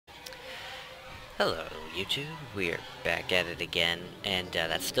Hello, YouTube. We are back at it again, and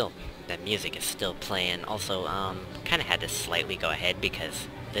that music is still playing. Also, kind of had to slightly go ahead because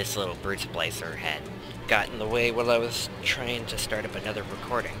this little brute splicer had gotten in the way while I was trying to start up another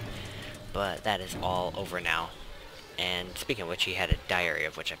recording. But that is all over now. And speaking of which, he had a diary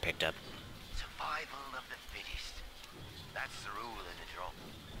of which I picked up. Survival of the fittest. That's the rule in the drop.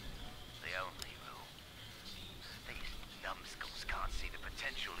 The only rule. These numbskulls can't see the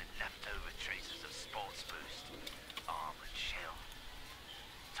potential in leftover traces of sports boost, armored shell,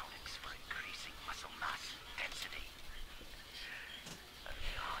 tonics for increasing muscle mass and density.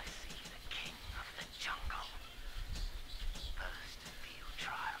 Only I see the king of the jungle. First field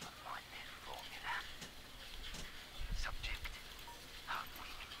trial of my new formula. Subject,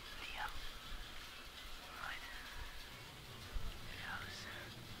 Hardwick Leo. Right.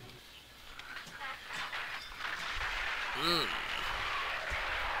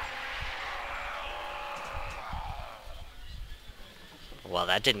 Well,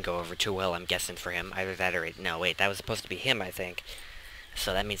 that didn't go over too well, I'm guessing, for him. Either that or... No, wait, that was supposed to be him, I think.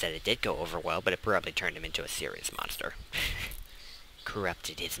 So that means that it did go over well, but it probably turned him into a serious monster.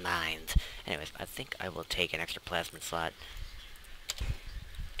 Corrupted his mind. Anyways, I think I will take an extra plasmid slot.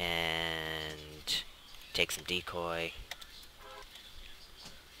 And take some decoy.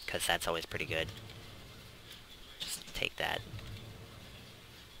 Because that's always pretty good. Just take that.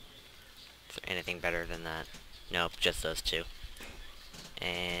 Is there anything better than that? Nope, just those two.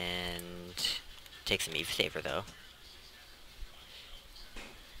 And take some Eve Saver, though.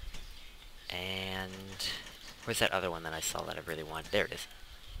 And where's that other one that I saw that I really want? There it is.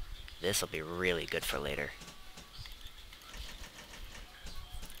 This will be really good for later.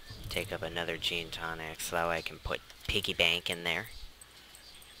 Take up another gene tonic so that way I can put piggy bank in there.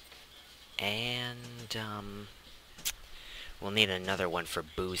 And we'll need another one for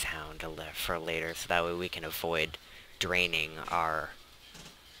Booze Hound for later, so that way we can avoid draining our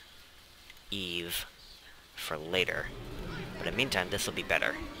Eve for later. But in the meantime, this will be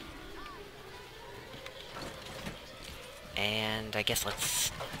better. And I guess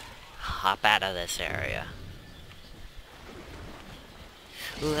let's hop out of this area.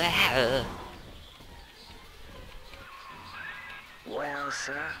 Well,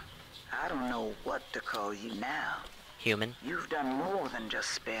 sir, I don't know what to call you now. Human. You've done more than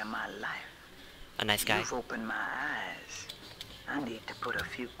just spare my life. A nice guy. You've opened my eyes. I need to put a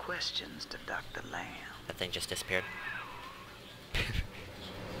few questions to Dr. Lamb. That thing just disappeared.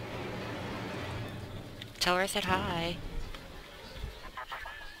 Tell her I said hi.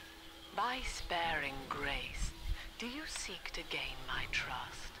 By sparing grace, do you seek to gain my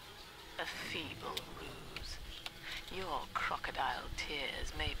trust? A feeble ruse. Your crocodile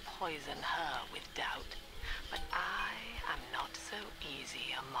tears may poison her with doubt, but I am not so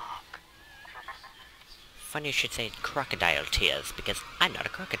easy a mark. Funny you should say crocodile tears, because I'm not a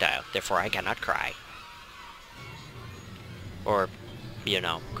crocodile, therefore I cannot cry. Or, you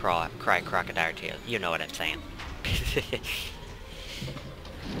know, cry crocodile tears. You know what I'm saying.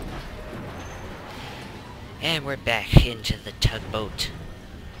 And we're back into the tugboat.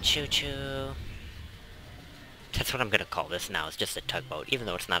 Choo-choo. That's what I'm gonna call this now, it's just a tugboat, even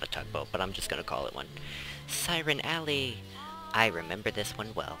though it's not a tugboat, but I'm just gonna call it one. Siren Alley. I remember this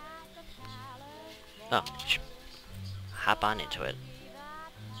one well. Oh, hop on into it.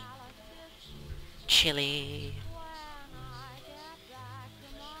 Chilly.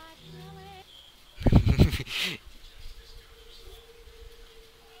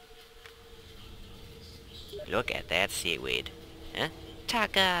 Look at that seaweed. Huh?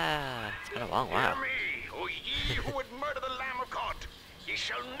 Taka! It's been a long while. Hear me, O ye who would murder the Lamb of God. Ye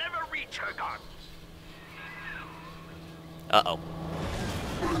shall never reach her God. Uh-oh.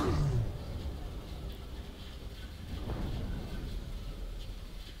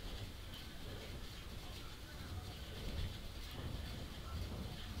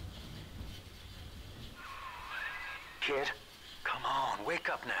 Kid, come on, wake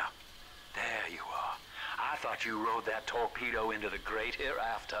up now. There you are. I thought you rode that torpedo into the great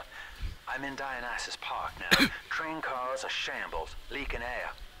hereafter. I'm in Dionysus Park now. Train cars are shambles, leaking air.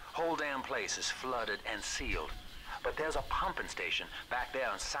 Whole damn place is flooded and sealed. But there's a pumping station back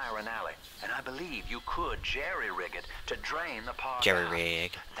there in Siren Alley, and I believe you could jerry-rig it to drain the park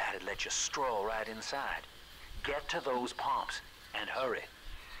Jerry-rig. out. That'd let you stroll right inside. Get to those pumps, and hurry.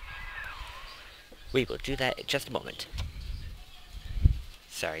 We will do that in just a moment.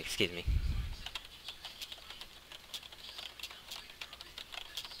 Sorry, excuse me.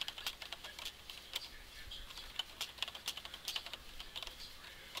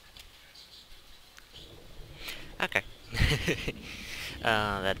 Okay.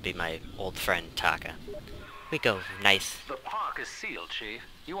 That'd be my old friend Taka. We go nice. The park is sealed, Chief.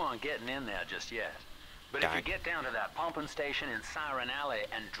 You aren't getting in there just yet. But Darn. if you get down to that pumping station in Siren Alley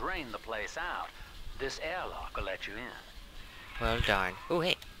and drain the place out, this airlock will let you in. Well, darn. Oh,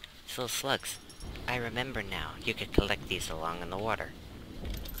 hey. These little slugs. I remember now. You could collect these along in the water.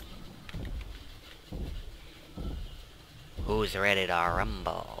 Who's ready to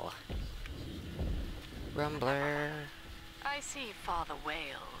rumble? Rumbler. I see Father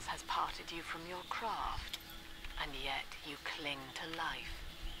Wales has parted you from your craft, and yet you cling to life.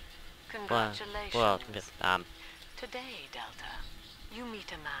 Congratulations. Well, Today, Delta, you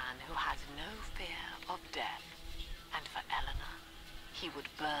meet a man who has no fear of death, and for Eleanor, he would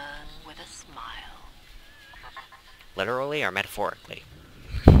burn with a smile. literally or metaphorically?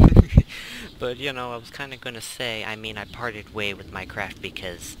 But, you know, I was kind of gonna say, I mean, I parted way with my craft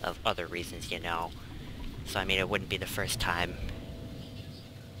because of other reasons, you know. So, I mean, it wouldn't be the first time.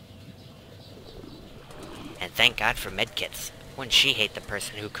 And thank God for medkits. Wouldn't she hate the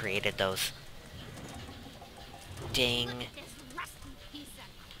person who created those? Ding.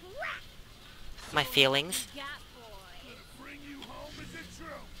 My feelings.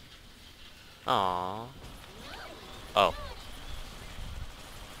 Aww. Oh.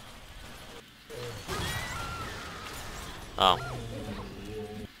 Oh.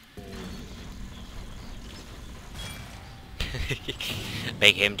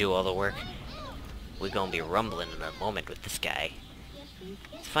 Make him do all the work. We're gonna be rumbling in a moment with this guy.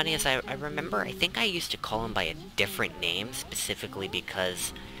 It's funny as I remember, I think I used to call him by a different name, specifically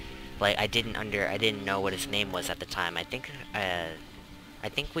because, like, I didn't know what his name was at the time. I think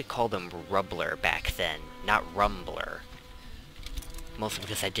we called him Rumbler back then, not Rumbler. Mostly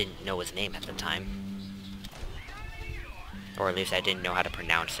because I didn't know his name at the time. Or at least I didn't know how to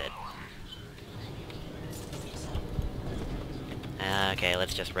pronounce it. Okay,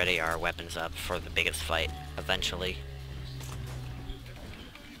 let's just ready our weapons up for the biggest fight, eventually.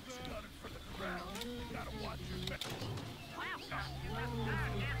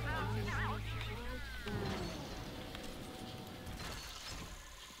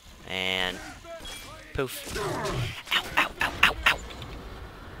 And poof. Ow, ow, ow, ow, ow.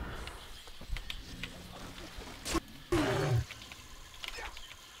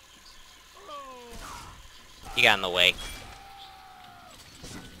 You got in the way.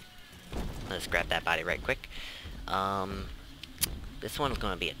 Let's grab that body right quick. This one's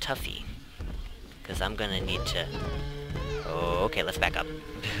gonna be a toughie. Because I'm gonna need to... Oh, okay, let's back up.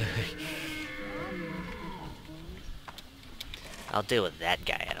 I'll deal with that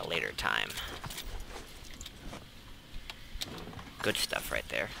guy at a later time. Good stuff right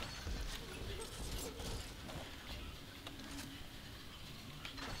there.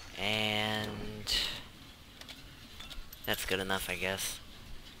 And... that's good enough, I guess.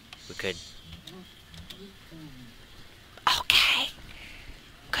 We could... Okay!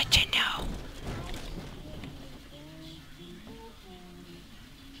 Good to know.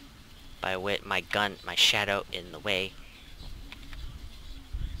 By wit, my gun, my shadow in the way.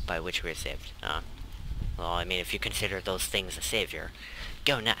 By which we're saved. Well, I mean, if you consider those things a savior,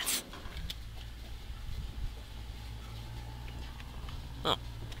 go nuts. Oh.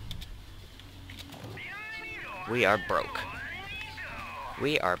 We are broke.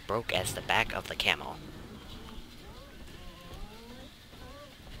 We are broke as the back of the camel.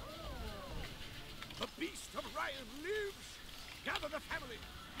 The beast of Ryan lives! Gather the family!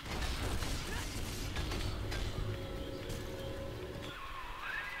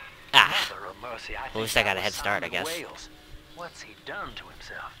 Ah! Mother of mercy, I At think least I got that a head was start, I Simon guess. Wales. What's he done to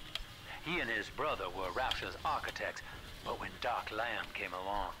himself? He and his brother were Rapture's architects, but when Doc Lamb came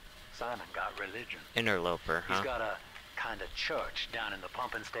along, Simon got religion. Interloper, He's huh? got a kind of church down in the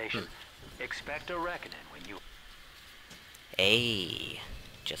pumping station. Expect a reckoning when you... Hey,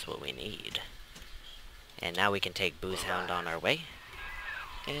 just what we need. And now we can take Booze Hound on our way.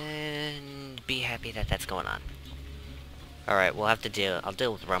 And be happy that that's going on. Alright, we'll have to deal... I'll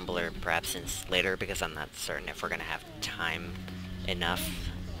deal with Rumbler perhaps later, because I'm not certain if we're gonna have time enough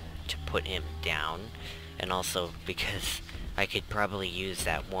to put him down. And also because I could probably use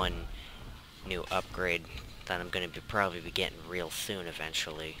that one new upgrade that I'm gonna probably be getting real soon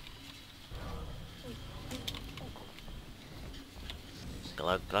eventually.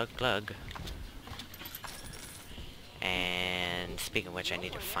 Glug, glug, glug. And speaking of which, I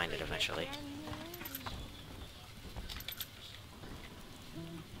need to find it eventually.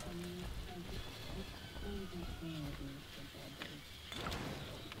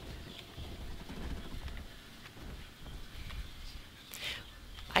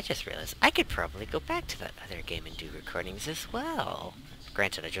 I just realized I could probably go back to that other game and do recordings as well.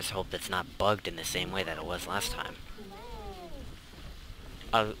 Granted, I just hope it's not bugged in the same way that it was last time.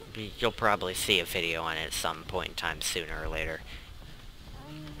 You'll probably see a video on it at some point in time, sooner or later.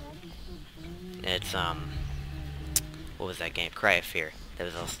 It's, what was that game? Cry of Fear.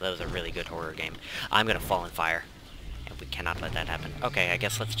 That was a really good horror game. I'm gonna fall in fire. And we cannot let that happen. Okay, I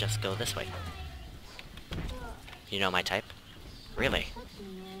guess let's just go this way. You know my type? Really?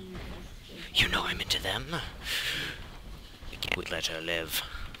 You know I'm into them? We can't let her live.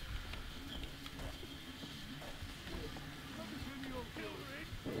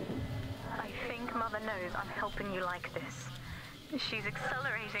 I think Mother knows I'm helping you like this. She's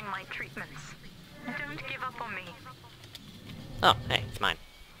accelerating my treatments. Don't give up on me. Oh, hey, it's mine.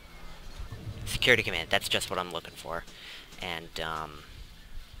 Security command, that's just what I'm looking for. And,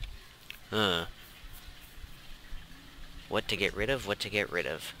 what to get rid of, what to get rid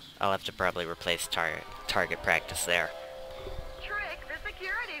of. I'll have to probably replace target practice there. Trick the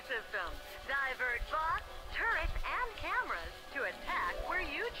security system. Divert bots, turrets, and cameras to attack where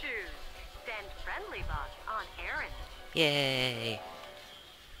you choose. Send friendly bots on errands. Yay!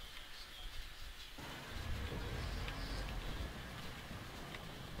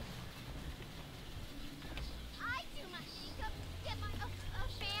 I do my makeup, get my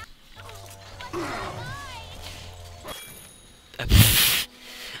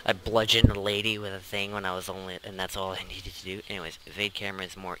I bludgeoned a lady with a thing when I was and that's all I needed to do. Anyways, evade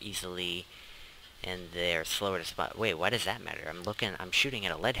cameras more easily, and they're slower to spot. Wait, why does that matter? I'm shooting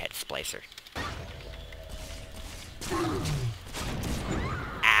at a lead head splicer.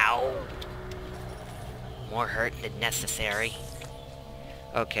 Ow! More hurt than necessary.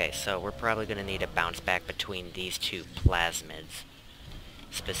 Okay, so we're probably gonna need a bounce back between these two plasmids.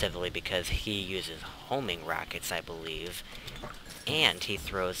 Specifically because he uses homing rockets, I believe. And he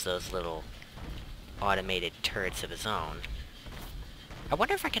throws those little automated turrets of his own. I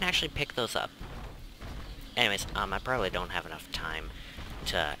wonder if I can actually pick those up. Anyways, I probably don't have enough time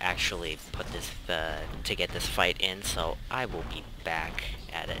to actually put this, to get this fight in, so I will be back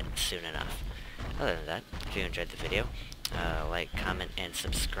at it soon enough. Other than that, if you enjoyed the video, like, comment, and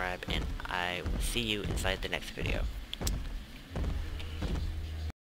subscribe, and I will see you inside the next video.